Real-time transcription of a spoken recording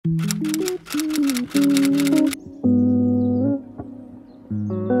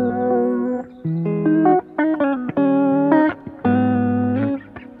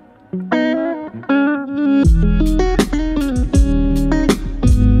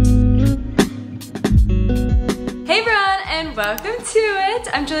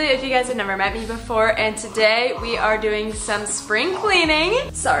it. I'm Julia if you guys have never met me before, and today we are doing some spring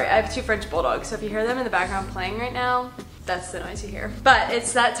cleaning. Sorry, I have two French bulldogs, so if you hear them in the background playing right now, that's the noise you hear. But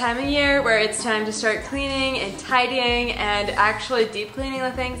it's that time of year where it's time to start cleaning and tidying and actually deep cleaning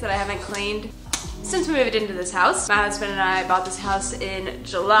the things that I haven't cleaned since we moved into this house. My husband and I bought this house in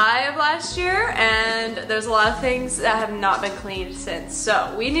July of last year, and there's a lot of things that have not been cleaned since.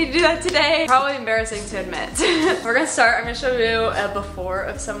 So we need to do that today. Probably embarrassing to admit. We're gonna start. I'm gonna show you a before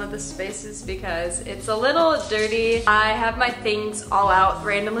of some of the spaces because it's a little dirty. I have my things all out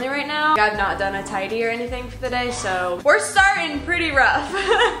randomly right now. I've not done a tidy or anything for the day, so we're starting pretty rough.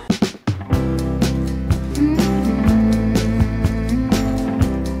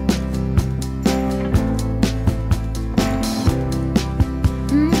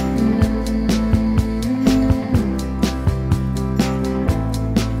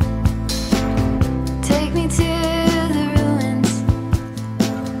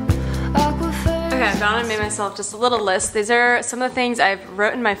 I made myself just a little list. These are some of the things I've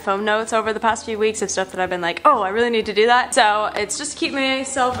wrote in my phone notes over the past few weeks of stuff that I've been like, oh, I really need to do that. So it's just to keep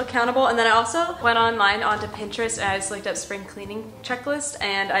myself accountable. And then I also went online onto Pinterest and I just looked up spring cleaning checklist,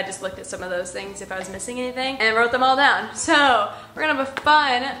 and I just looked at some of those things if I was missing anything and wrote them all down. So we're gonna have a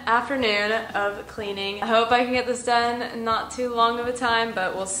fun afternoon of cleaning. I hope I can get this done in not too long of a time,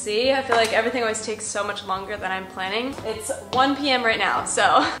 but we'll see. I feel like everything always takes so much longer than I'm planning. It's 1 p.m. right now,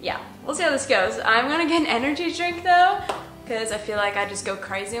 so yeah. We'll see how this goes. I'm gonna get an energy drink though, because I feel like I just go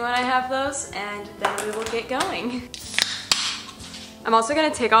crazy when I have those, and then we will get going. I'm also gonna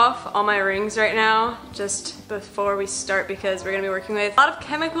take off all my rings right now, just before we start, because we're gonna be working with a lot of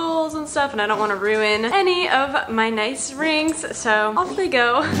chemicals and stuff, and I don't wanna ruin any of my nice rings, so off we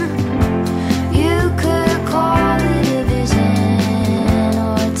go. You could call it a vision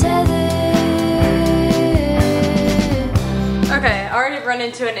or tether. Okay, I already run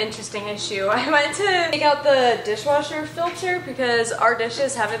into an interesting issue. I went to take out the dishwasher filter because our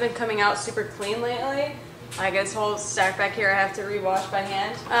dishes haven't been coming out super clean lately. Like this whole stack back here I have to rewash by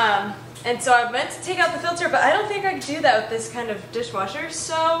hand. And so I meant to take out the filter, but I don't think I could do that with this kind of dishwasher.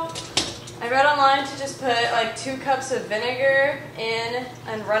 So I read online to just put like 2 cups of vinegar in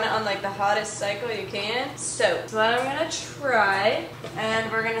and run it on like the hottest cycle you can. So that I'm gonna try,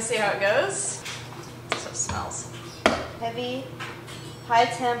 and we're gonna see how it goes. So it smells. Heavy, high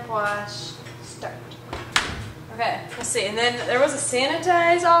temp wash, start. Okay, let's see. And then there was a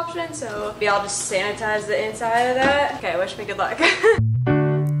sanitize option, so maybe I'll just sanitize the inside of that. Okay, wish me good luck.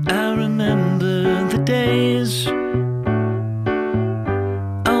 I remember the days,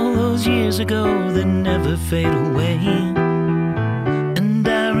 all those years ago that never fade away. And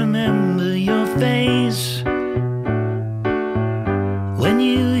I remember your face when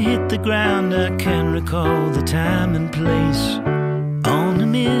you hit the ground. I can recall the time and place on a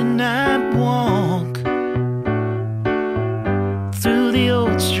midnight walk through the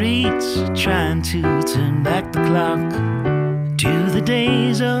old streets, trying to turn back the clock to the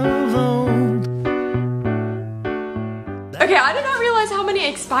days of old. Okay, I did not realize how many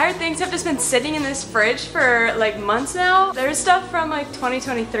expired things have just been sitting in this fridge for like months now. There's stuff from like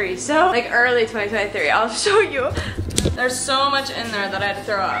 2023, so like early 2023. I'll show you. There's so much in there that I had to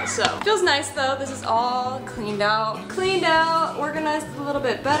throw out, so. Feels nice though. This is all cleaned out, organized a little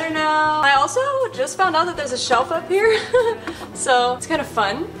bit better now. I also just found out that there's a shelf up here, so it's kind of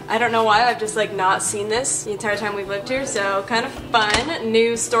fun. I don't know why, I've just like not seen this the entire time we've lived here, so kind of fun.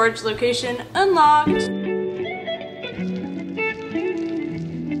 New storage location unlocked.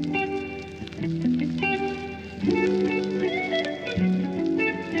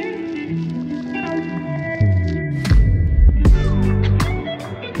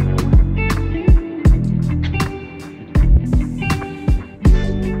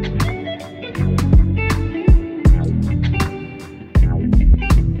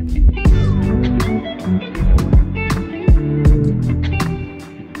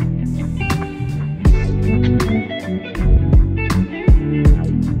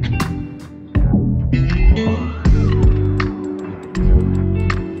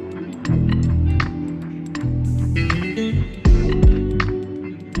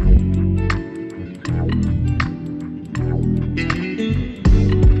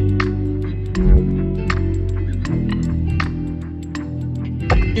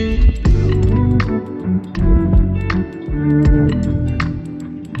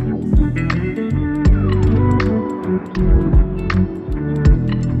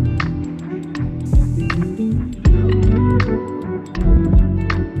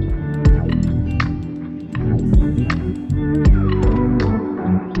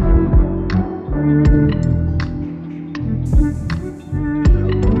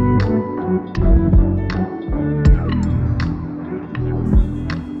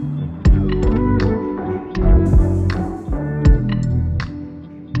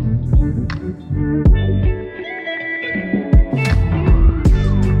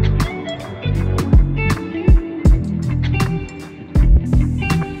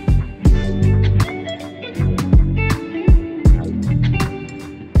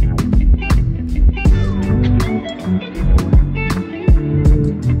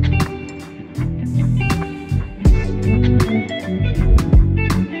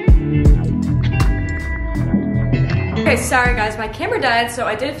 sorry guys, my camera died, so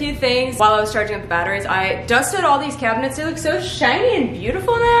I did a few things while I was charging up the batteries. I dusted all these cabinets. They look so shiny and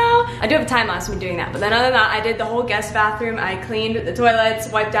beautiful now. I do have a time lapse of me doing that, but then other than that, I did the whole guest bathroom. I cleaned the toilets,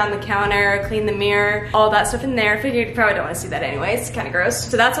 wiped down the counter, cleaned the mirror, all that stuff in there. Figured you probably don't want to see that anyway. It's kind of gross.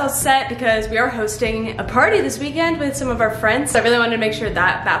 So that's all set because we are hosting a party this weekend with some of our friends. So I really wanted to make sure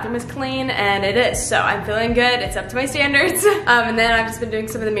that bathroom is clean, and it is. So I'm feeling good. It's up to my standards. And then I've just been doing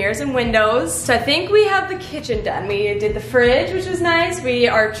some of the mirrors and windows. So I think we have the kitchen done. We did the fridge, which was nice. We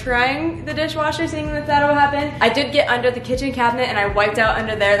are trying the dishwasher, seeing if that'll happen. I did get under the kitchen cabinet and I wiped out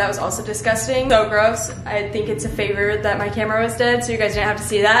under there. That was also disgusting. So gross. I think it's a favor that my camera was dead, so you guys didn't have to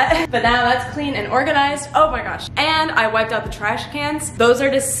see that. But now that's clean and organized. Oh my gosh. And I wiped out the trash cans. Those are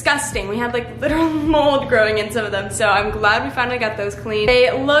disgusting. We had like literal mold growing in some of them. So I'm glad we finally got those clean.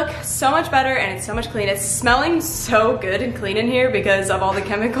 They look so much better and it's so much clean. It's smelling so good and clean in here because of all the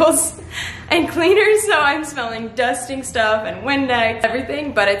chemicals and cleaners. So I'm smelling dusting stuff and Windex,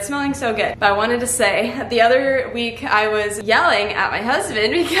 everything, but it's smelling so good. But I wanted to say, the other week I was yelling at my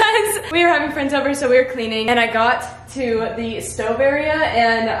husband because we were having friends over, so we were cleaning, and I got to the stove area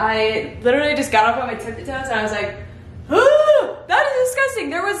and I literally just got off on my tippy toes and I was like, oh, that is disgusting.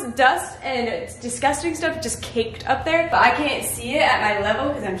 There was dust and disgusting stuff just caked up there, but I can't see it at my level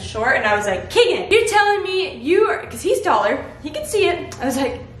because I'm short, and I was like, Keegan, you're telling me you are, because he's taller, he can see it. I was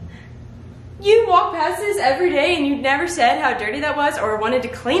like, you walk past this every day and you never said how dirty that was or wanted to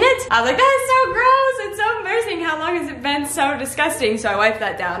clean it? I was like, that is so gross. It's so embarrassing. How long has it been so disgusting? So I wiped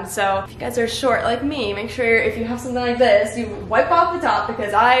that down. So if you guys are short like me, make sure if you have something like this, you wipe off the top,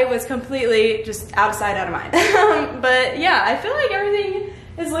 because I was completely just out of sight, out of mind. But yeah, I feel like everything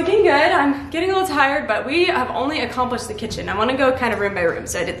is looking good. I'm getting a little tired, but we have only accomplished the kitchen. I want to go kind of room by room.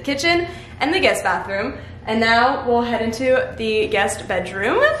 So I did the kitchen and the guest bathroom, and now we'll head into the guest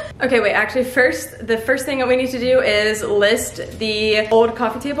bedroom. Okay, wait, actually the first thing that we need to do is list the old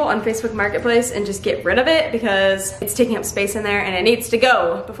coffee table on Facebook Marketplace and just get rid of it because it's taking up space in there and it needs to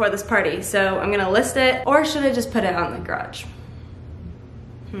go before this party. So I'm gonna list it, or should I just put it out in the garage?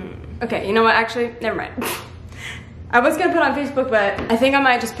 Okay, you know what, actually, never mind. I was gonna put it on Facebook, but I think I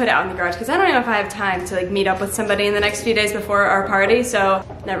might just put it out in the garage because I don't know if I have time to like meet up with somebody in the next few days before our party, so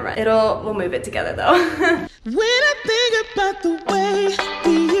never mind. We'll move it together though. When I think about the way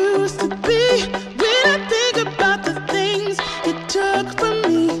we used to be, when I think about the things you took from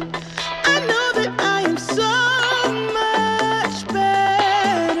me, I know that I am so much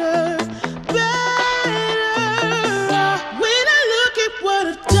better. When I look at what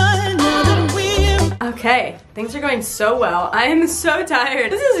I've done now that we're Okay, things are going so well. I am so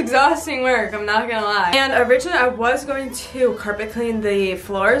tired. This is exhausting work, I'm not gonna lie. And originally I was going to carpet clean the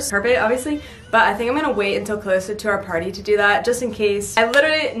floors, carpet obviously, but I think I'm gonna wait until closer to our party to do that, just in case. I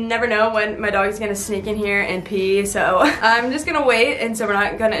literally never know when my dog is gonna sneak in here and pee, so I'm just gonna wait, and so we're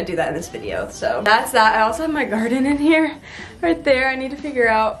not gonna do that in this video. So that's that. I also have my garden in here, right there. I need to figure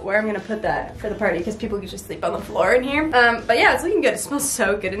out where I'm gonna put that for the party because people can just sleep on the floor in here. But yeah, it's looking good. It smells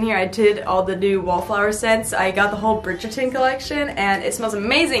so good in here. I did all the new wallflower scents. I got the whole Bridgerton collection and it smells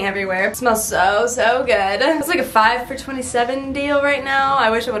amazing everywhere. It smells so, so good. It's like a 5 for $27 deal right now. I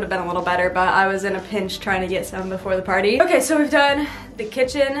wish it would have been a little better, but I was in a pinch trying to get some before the party. Okay, so we've done the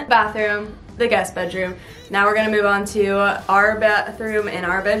kitchen, bathroom, the guest bedroom. Now we're gonna move on to our bathroom and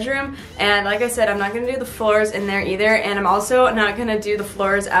our bedroom. And like I said, I'm not gonna do the floors in there either. And I'm also not gonna do the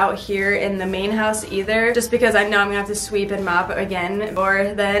floors out here in the main house either, just because I know I'm gonna have to sweep and mop again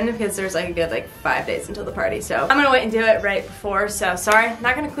or then, because there's like a good 5 days until the party. So I'm gonna wait and do it right before. So sorry,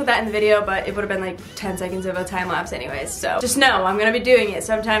 not gonna include that in the video, but it would have been like 10 seconds of a time lapse anyways. So just know I'm gonna be doing it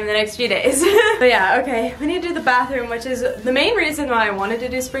sometime in the next few days. But yeah, okay, we need to do the bathroom, which is the main reason why I wanted to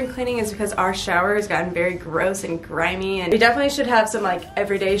do spring cleaning, is because our shower has gotten very gross and grimy, and we definitely should have some like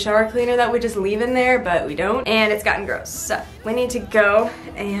everyday shower cleaner that we just leave in there, but we don't, and it's gotten gross. So we need to go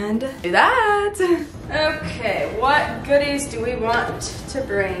and do that. Okay, what goodies do we want to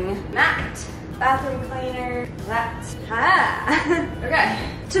bring? That bathroom cleaner, that. Ha! Okay,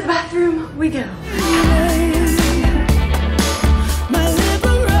 to the bathroom we go.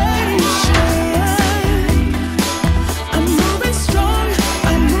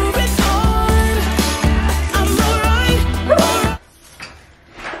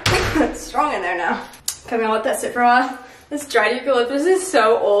 Strong in there now. Okay, I'm gonna let that sit for a while. This dried eucalyptus is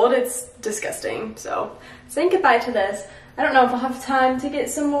so old, it's disgusting. So, saying goodbye to this. I don't know if I'll have time to get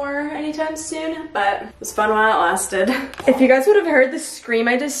some more anytime soon, but it was fun while it lasted. If you guys would have heard the scream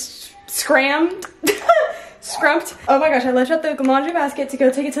I just scrumped. Oh my gosh, I left out the laundry basket to go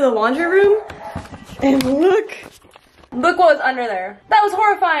take it to the laundry room. And look Look what was under there. That was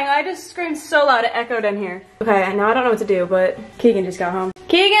horrifying. I just screamed so loud it echoed in here. Okay, now I don't know what to do, but Keegan just got home.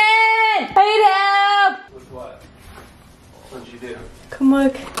 Keegan! I need help! With what? What'd you do? Come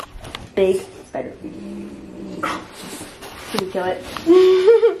look. Big spider. Did you kill it?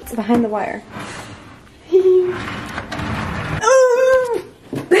 It's behind the wire.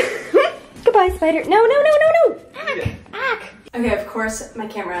 Goodbye, spider. No, no, no, no, no! Ack! Ack! Okay, of course, my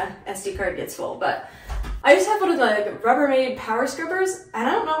camera SD card gets full, but I just have one of the like Rubbermaid power scrubbers, and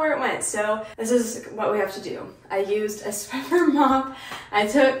I don't know where it went, so this is what we have to do. I used a scrubber mop. I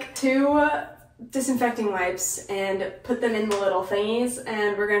took 2 disinfecting wipes and put them in the little thingies,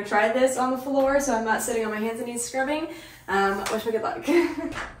 and we're gonna try this on the floor so I'm not sitting on my hands and knees scrubbing. Wish me good luck.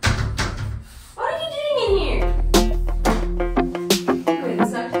 What are you doing in here? Okay, this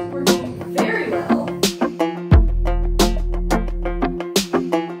is actually working very well.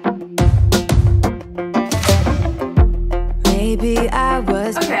 Maybe I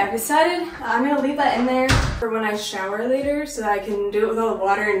was. Okay, I've decided I'm gonna leave that in there for when I shower later so that I can do it with all the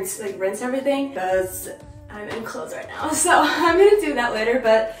water and like rinse everything, because I'm in clothes right now. So I'm gonna do that later,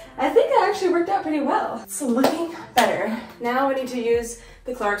 but I think it actually worked out pretty well. It's looking better. Now we need to use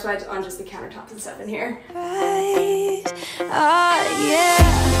the Clorox wipes on just the countertops and stuff in here. Right. Yeah.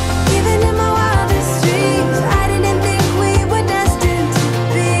 Even in my wildest dreams, I didn't think we were destined to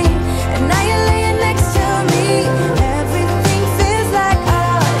be. And now you're laying next to me. Everything feels like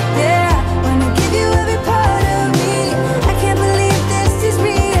yeah. Wanna give you every part of me. I can't believe this is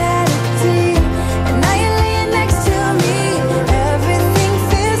reality. And now you're laying next to me. Everything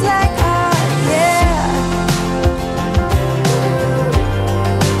feels like yeah.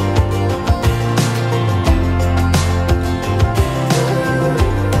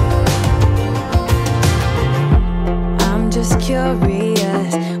 Just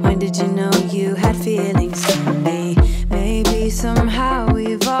curious, when did you know you had feelings for me? Maybe somehow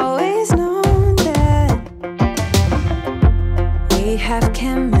we've always known that we have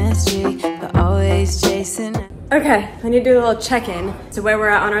chemistry, but always chasing. Okay, I need to do a little check-in. So where we're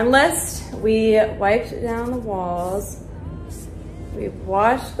at on our list, we wiped down the walls, we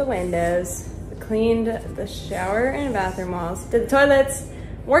washed the windows, we cleaned the shower and bathroom walls, did the toilets,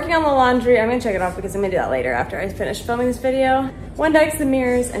 working on the laundry. I'm gonna check it off because I'm gonna do that later after I finish filming this video. Windex the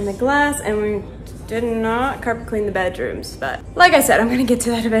mirrors and the glass, and we did not carpet clean the bedrooms, but like I said, I'm gonna get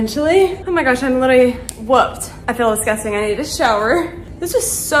to that eventually. Oh my gosh, I'm literally whooped. I feel disgusting. I need a shower. This was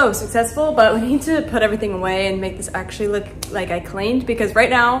so successful, but we need to put everything away and make this actually look like I cleaned, because right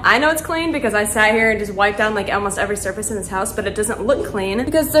now I know it's clean because I sat here and just wiped down like almost every surface in this house, but it doesn't look clean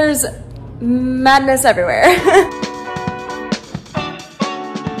because there's madness everywhere.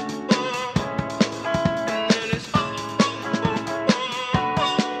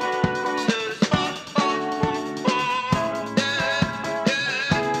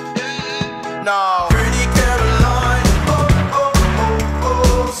 No. Pretty Caroline,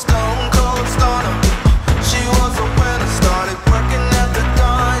 stone cold stunner. She was a winner, started working at the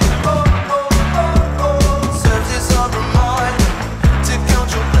dine. Serves you some reminder to count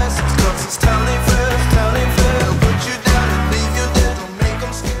your blessings, 'cause it's telling fair. Put you down and leave you dead, don't make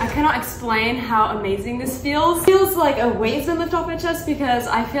them scared. I cannot explain how amazing this feels. It feels like a weight's been lifted off my chest, because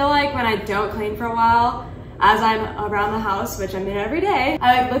I feel like when I don't clean for a while, as I'm around the house, which I'm in every day,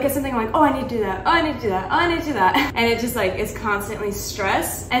 I like look at something like, oh, I need to do that, oh, I need to do that, oh, I need to do that. And it just like is constantly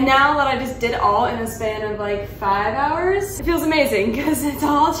stress. And now that I just did it all in a span of like 5 hours, it feels amazing because it's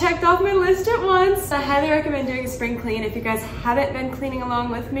all checked off my list at once. I highly recommend doing a spring clean. If you guys haven't been cleaning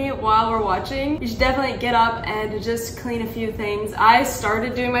along with me while we're watching, you should definitely get up and just clean a few things. I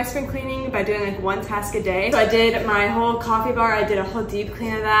started doing my spring cleaning by doing like 1 task a day. So I did my whole coffee bar, I did a whole deep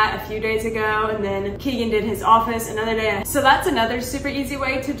clean of that a few days ago, and then Keegan did his office another day. So that's another super easy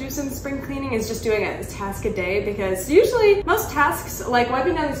way to do some spring cleaning, is just doing a task a day, because usually most tasks, like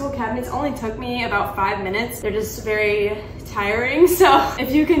wiping down these whole cabinets, only took me about 5 minutes. They're just very tiring. So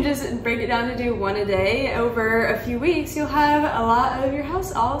if you can just break it down to do 1 a day over a few weeks, you'll have a lot of your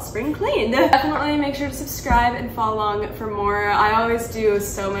house all spring cleaned. Definitely make sure to subscribe and follow along for more. I always do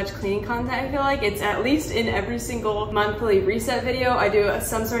so much cleaning content. I feel like it's at least in every single monthly reset video I do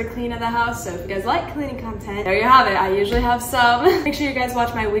some sort of clean of the house. So if you guys like cleaning content, there you have it. I usually have some. Make sure you guys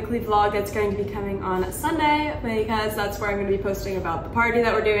watch my weekly vlog that's going to be coming on Sunday, because that's where I'm going to be posting about the party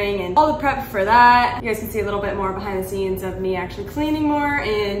that we're doing and all the prep for that. You guys can see a little bit more behind the scenes of me actually cleaning more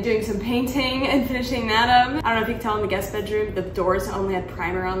and doing some painting and finishing that up. I don't know if you can tell in the guest bedroom, the doors only had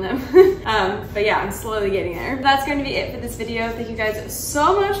primer on them. But yeah, I'm slowly getting there. That's going to be it for this video. Thank you guys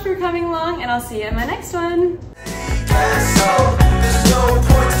so much for coming along, and I'll see you in my next one.